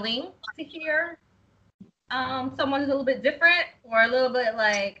are willing to hear someone who's a little bit different, or a little bit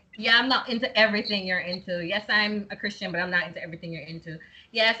like, yeah, I'm not into everything you're into. Yes, I'm a Christian, but I'm not into everything you're into.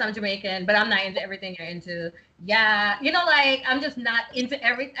 Yes, I'm Jamaican, but I'm not into everything you're into. Yeah, like I'm just not into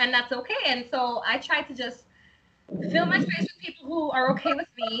everything, and that's okay. And so I try to just fill my space with people who are okay with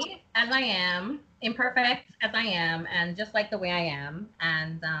me as I am, imperfect as I am, and just like the way I am.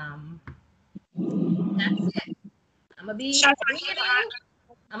 And that's it. I'm gonna be Shout out to reading.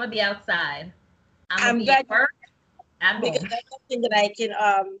 her. I'm gonna be outside. I'm gonna I'm be glad at work, at because home. that's something that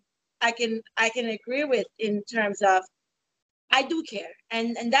I can agree with in terms of I do care,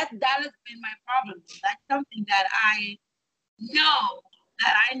 and that has been my problem. That's something that I know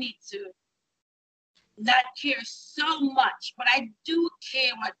that I need to not care so much, but I do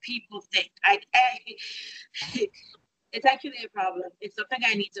care what people think. It's actually a problem. It's something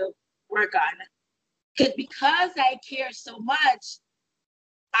I need to work on because I care so much.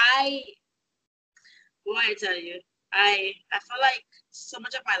 I I tell you, I feel like so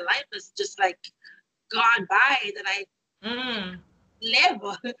much of my life is just like gone by that I Mm. live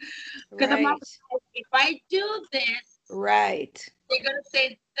because I'm not. Right. If I do this, Right. they're gonna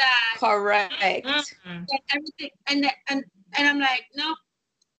say that Correct. Mm. and everything, and I'm like, no,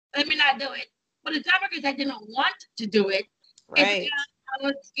 let me not do it. But it's not because I didn't want to do it. It's Right. because I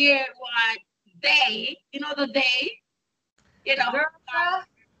was scared what they, the they, Girl,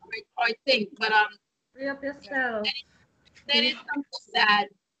 or think. But free up yourself. that is something that,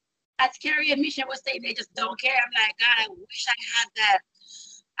 as Carrie and Misha was saying, they just don't care. I'm like, God, I wish I had that.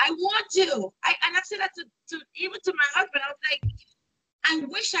 I want to. And I said that to even to my husband. I was like, I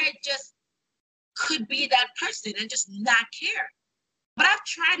wish I just could be that person and just not care. But I've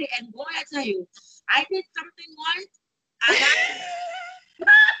tried it, and boy, I tell you, I did something once,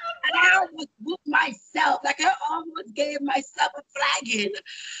 and I almost whooped myself. Like I almost gave myself a flagging.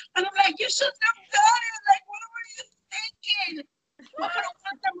 And I'm like, you shouldn't have done it. Like, what were you thinking? But for the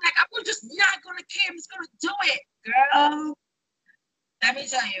once, I'm like, I'm just not gonna care. I'm just gonna do it, girl. Let me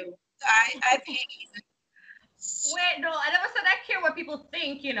tell you, I paid. Wait, no, I never said I care what people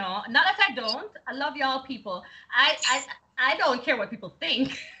think. Not that I don't. I love y'all people. I don't care what people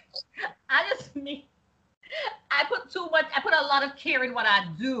think. I just mean I put a lot of care in what I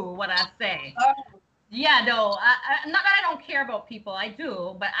do, what I say. Yeah, no, not that I don't care about people. I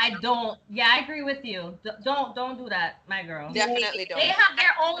do, but I don't. Yeah, I agree with you. Don't do that, my girl. Definitely They don't. have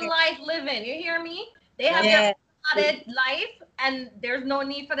their own life living. You hear me? They have Yeah. their own allotted life, and there's no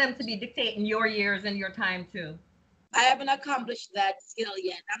need for them to be dictating your years and your time too. I haven't accomplished that skill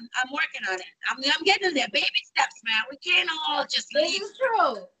yet. I'm working on it. I'm getting there. Baby steps, man. We can't all just This leave. is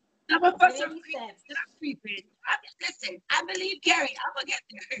true. Some of us are Baby creeping. steps. I'm creeping. Listen, I believe Carrie. I'm gonna get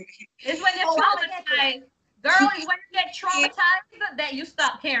there. It's when you're Oh, I'ma get there. traumatized. Girl, when you get traumatized, that you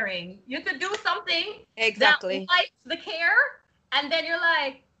stop caring. You could do something Exactly. that likes the care, and then you're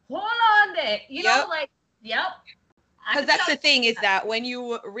like, hold on there. Yep. Yep. Because that's the thing is that when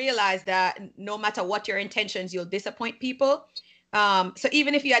you realize that no matter what your intentions, you'll disappoint people. So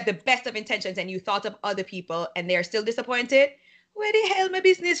even if you had the best of intentions and you thought of other people and they're still disappointed, where the hell my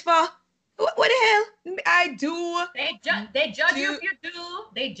business for? What the hell? I do. They judge you if you do.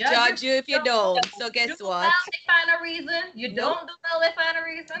 They Judge you if you don't. So You guess do what? well, they find a reason. You Nope. don't do well, they find a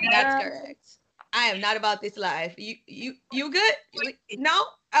reason. That's Girl, correct. I am not about this life. You good? No?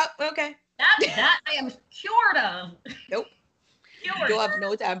 Oh, okay. That I am cured of. Nope. Cured. Don't have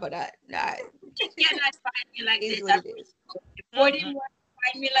no time for that. Nah, You cannot find me like it is this. what it is. 41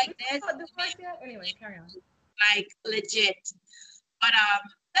 find me like this, Anyway, carry on. like legit. But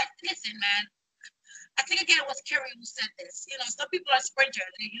listen, man. I think again it was Kerry who said this. Some people are sprinters.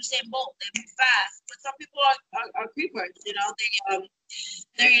 They Usain Bolt. They move fast. But some people are creepers.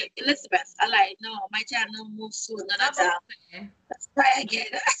 They're Elizabeth. I like no. My child no move soon. None of that. Let's try again.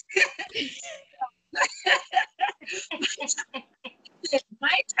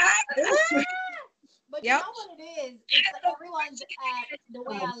 My time. But Yep. you know what it is? It's like everyone's at the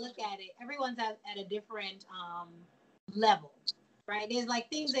way I look at it. Everyone's at a different level, right? There's like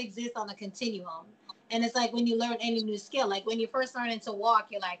things that exist on a continuum, and it's like when you learn any new skill. Like when you first learn to walk,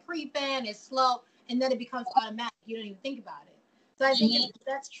 you're like creeping, it's slow, and then it becomes automatic. You don't even think about it. So I think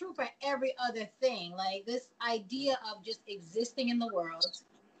that's true for every other thing. Like this idea of just existing in the world,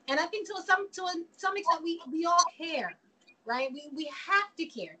 and I think to some extent we all care, right? We have to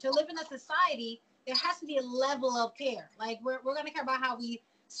care to live in a society. There has to be a level of care. Like we're going to care about how we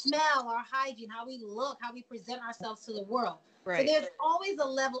smell, our hygiene, how we look, how we present ourselves to the world. Right. So there's always a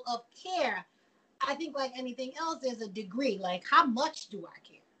level of care. I think like anything else, there's a degree. Like how much do I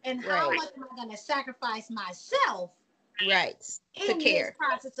care? And how Right. much am I going to sacrifice myself Right. To in care. this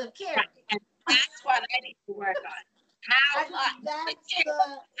process of caring? That's what I need to work on. How much? That's the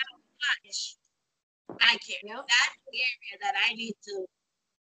Much I care. Yep. That's the area that I need to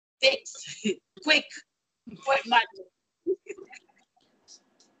fix quick money.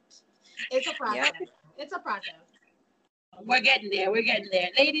 it's a process. It's a process. We're getting there. We're getting there.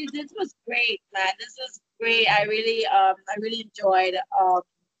 Ladies, this was great, man. This was great. I really enjoyed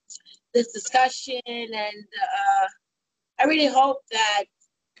this discussion, and I really hope that,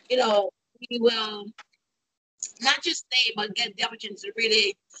 you know, we will not just stay, but get the opportunity to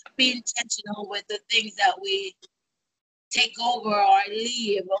really be intentional with the things that we take over or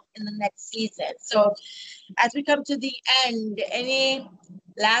leave in the next season. So as we come to the end, any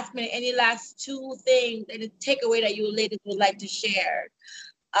last minute, any last two things, any takeaway that you ladies would like to share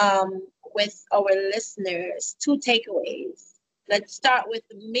with our listeners? Two takeaways. Let's start with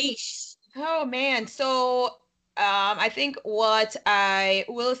Mish. Oh man. So I think what I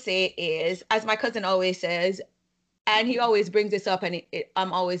will say is, as my cousin always says, and he always brings this up, and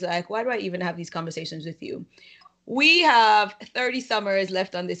I'm always like, why do I even have these conversations with you? We have 30 summers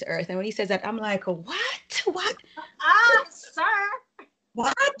left on this earth. And when he says that, I'm like, what? What? Sir.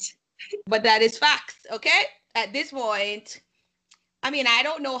 What? But that is facts, okay? At this point, I mean, I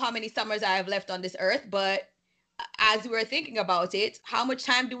don't know how many summers I have left on this earth, but as we're thinking about it, how much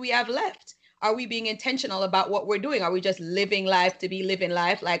time do we have left? Are we being intentional about what we're doing? Are we just living life to be living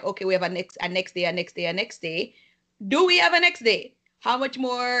life? Like, okay, we have a next day. Do we have a next day? How much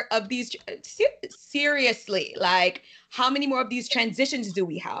more of these, seriously, like, how many more of these transitions do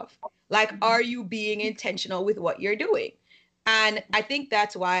we have? Like, are you being intentional with what you're doing? And I think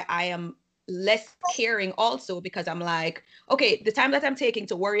that's why I am less caring also, because I'm like, okay, the time that I'm taking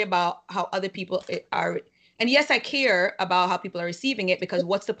to worry about how other people are, and yes, I care about how people are receiving it, because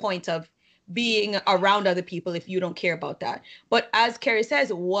what's the point of being around other people if you don't care about that? But as Carrie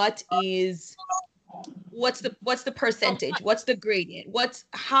says, what's the percentage? What's the gradient?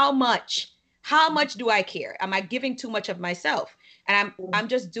 How much do I care? Am I giving too much of myself? And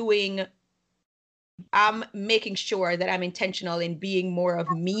I'm making sure that I'm intentional in being more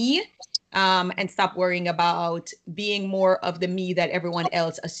of me, and stop worrying about being more of the me that everyone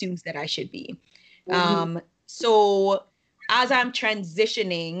else assumes that I should be. So as I'm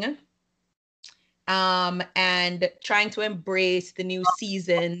transitioning, and trying to embrace the new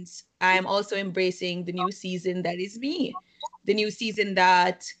seasons, I'm also embracing the new season that is me, the new season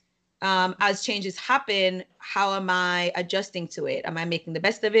that, as changes happen, how am I adjusting to it? Am I making the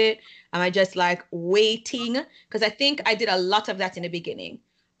best of it? Am I just like waiting? Because I think I did a lot of that in the beginning.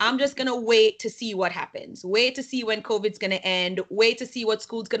 I'm just going to wait to see what happens. Wait to see when COVID's going to end. Wait to see what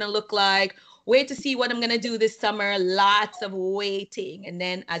school's going to look like. Wait to see what I'm going to do this summer. Lots of waiting. And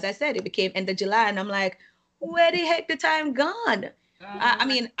then, as I said, it became end of July. And I'm like, where the heck the time gone?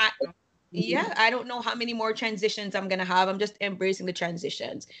 I don't know how many more transitions I'm going to have. I'm just embracing the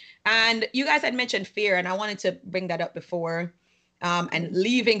transitions. And you guys had mentioned fear, and I wanted to bring that up before, and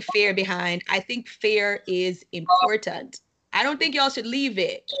leaving fear behind. I think fear is important. I don't think y'all should leave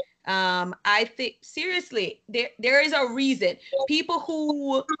it. I think, seriously, there is a reason. People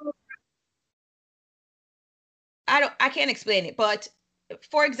who, I can't explain it, but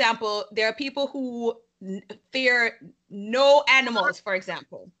for example, there are people who fear no animals, for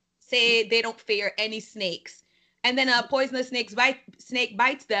example. Say they don't fear any snakes, and then a poisonous snake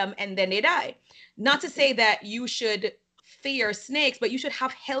bites them and then they die. Not to say that you should fear snakes, but you should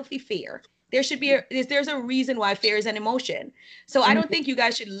have healthy fear. There should be there's a reason why fear is an emotion. So I don't think you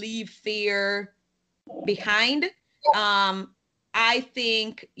guys should leave fear behind. I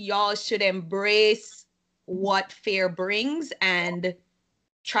think y'all should embrace what fear brings and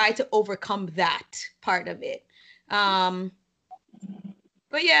try to overcome that part of it. But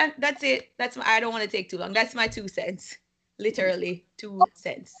yeah, that's it. I don't want to take too long. That's my 2 cents. Literally 2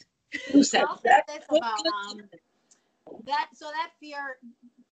 cents. 2 cents. I'll say this about that fear,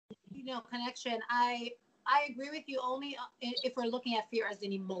 connection. I agree with you only if we're looking at fear as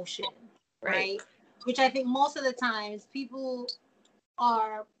an emotion, right? Which I think most of the times people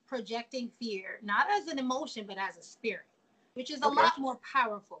are projecting fear not as an emotion but as a spirit, which is a lot more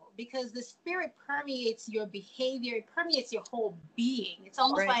powerful, because the spirit permeates your behavior, it permeates your whole being. It's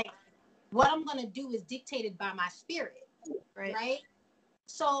almost like what I'm going to do is dictated by my spirit, right?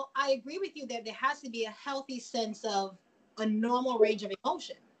 So I agree with you that there has to be a healthy sense of a normal range of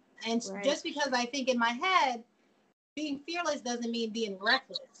emotion. And just because I think in my head, being fearless doesn't mean being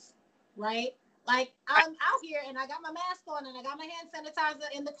reckless, right? Like, I'm out here and I got my mask on and I got my hand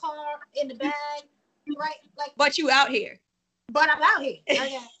sanitizer in the car, in the bag, right? Like, but you out here. But I'm out here.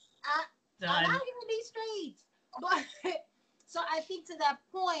 Okay. I'm out here in these streets. But So I think to that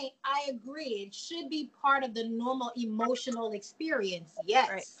point, I agree. It should be part of the normal emotional experience. Yes.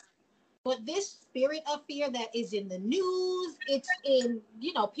 Right. But this spirit of fear that is in the news, it's in,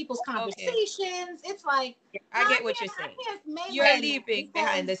 people's conversations. It's like, I get what you're saying. You're You're leaving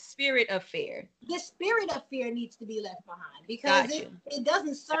behind the spirit of fear. The spirit of fear needs to be left behind because it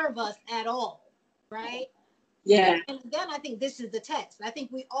doesn't serve us at all. Right? Yeah. And then I think this is the test. I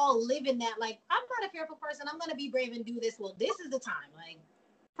think we all live in that, like, I'm not a fearful person. I'm going to be brave and do this. Well, this is the time. Like,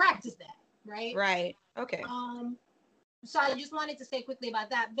 practice that. Right? Right. Okay. So I just wanted to say quickly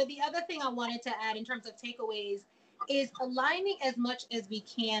about that. But the other thing I wanted to add in terms of takeaways is aligning as much as we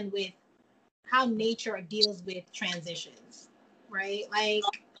can with how nature deals with transitions, right? Like,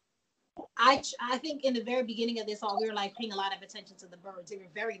 I think in the very beginning of this all, we were like paying a lot of attention to the birds. They were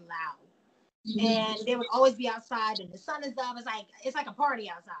very loud. Mm-hmm. And they would always be outside and the sun is up. It's like a party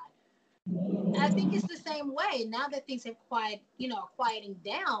outside. I think it's the same way. Now that things have quieting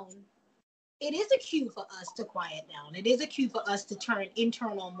down, it is a cue for us to quiet down. It is a cue for us to turn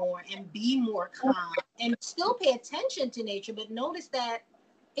internal more and be more calm and still pay attention to nature, but notice that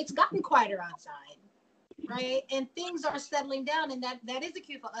it's gotten quieter outside, right? And things are settling down, and that is a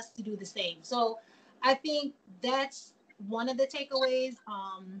cue for us to do the same. So I think that's one of the takeaways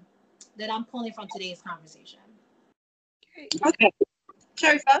that I'm pulling from today's conversation. Okay.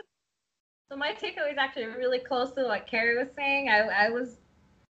 Sharifa? So my takeaway is actually really close to what Carrie was saying.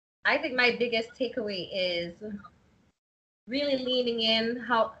 I think my biggest takeaway is really leaning in.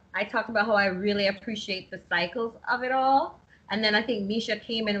 How I talked about how I really appreciate the cycles of it all. And then I think Misha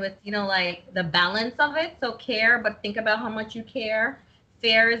came in with, like the balance of it. So care, but think about how much you care.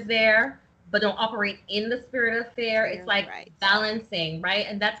 Fear is there, but don't operate in the spirit of fear. It's like balancing, right?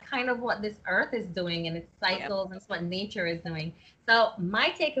 And that's kind of what this earth is doing in its cycles. And it's what nature is doing. So my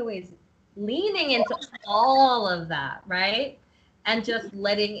takeaway is leaning into all of that, right? And just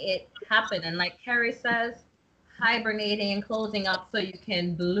letting it happen. And like Carrie says, hibernating and closing up so you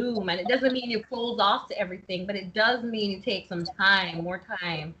can bloom. And it doesn't mean you close off to everything, but it does mean you take some time, more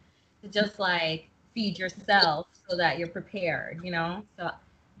time, to just like feed yourself so that you're prepared, So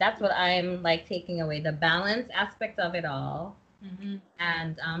that's what I'm like taking away, the balance aspect of it all. Mm-hmm.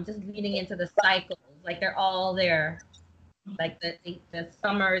 And just leading into the cycles, like they're all there. Like the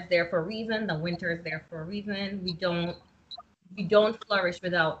summer is there for a reason, the winter is there for a reason. We don't flourish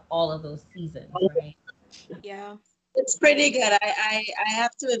without all of those seasons, right? Yeah, it's pretty good. I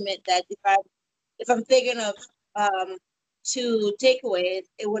have to admit that if I'm thinking of two takeaways,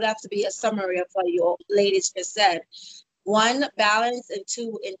 it would have to be a summary of what you ladies just said. One, balance, and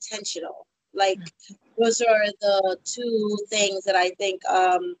two, intentional. Like those are the two things that I think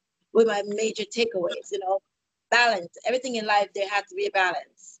were my major takeaways. Balance. Everything in life, there has to be a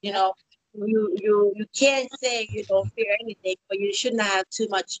balance. You can't say you don't fear anything, but you shouldn't have too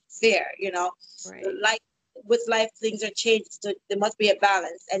much fear. Right. Like with life, things are changed. So there must be a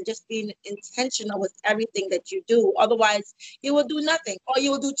balance, and just being intentional with everything that you do. Otherwise, you will do nothing, or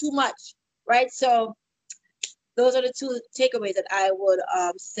you will do too much. Right. So those are the two takeaways that I would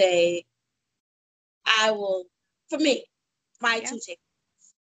say. For me, my two takeaways.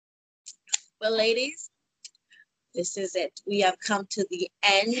 Well, ladies, this is it. We have come to the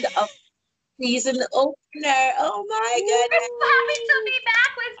end of season opener. Oh my goodness. I'm happy to be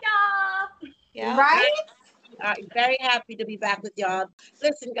back with y'all. Yeah. Right? Very happy to be back with y'all.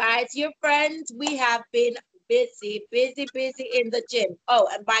 Listen, guys, your friends, we have been busy in the gym. Oh,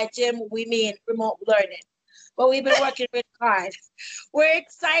 and by gym, we mean remote learning. But we've been working really hard. We're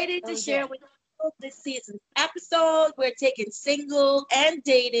excited to share with you this season's episode. We're taking single and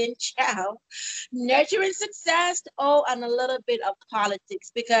dating, nurturing success, and a little bit of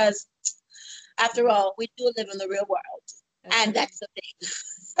politics, because after all, we do live in the real world. And that's the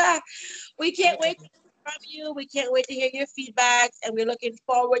thing. We can't wait to hear from you. We can't wait to hear your feedbacks, and we're looking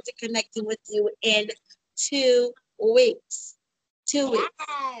forward to connecting with you in 2 weeks. 2 weeks.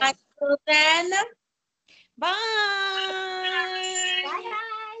 Until then, bye. Bye, guys.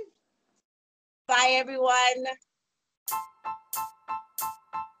 Bye, everyone.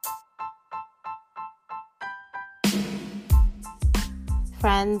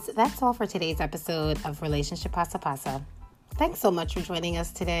 Friends, that's all for today's episode of Relationship Pasa Pasa. Thanks so much for joining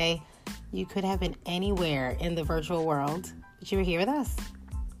us today. You could have been anywhere in the virtual world, but you were here with us.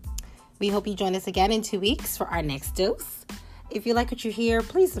 We hope you join us again in 2 weeks for our next dose. If you like what you hear,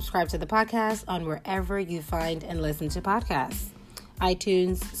 please subscribe to the podcast on wherever you find and listen to podcasts.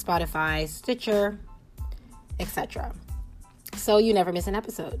 iTunes, Spotify, Stitcher, etc. So you never miss an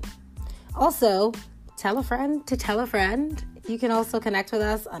episode. Also, tell a friend to tell a friend. You can also connect with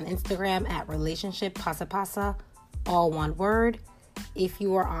us on Instagram at Relationship Pasa Pasa all one word, if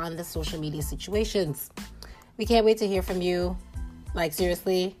you are on the social media situations. We can't wait to hear from you. Like,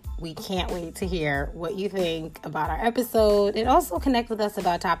 seriously, we can't wait to hear what you think about our episode, and also connect with us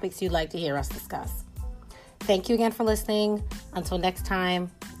about topics you'd like to hear us discuss. Thank you again for listening. Until next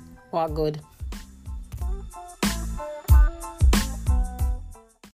time, walk good.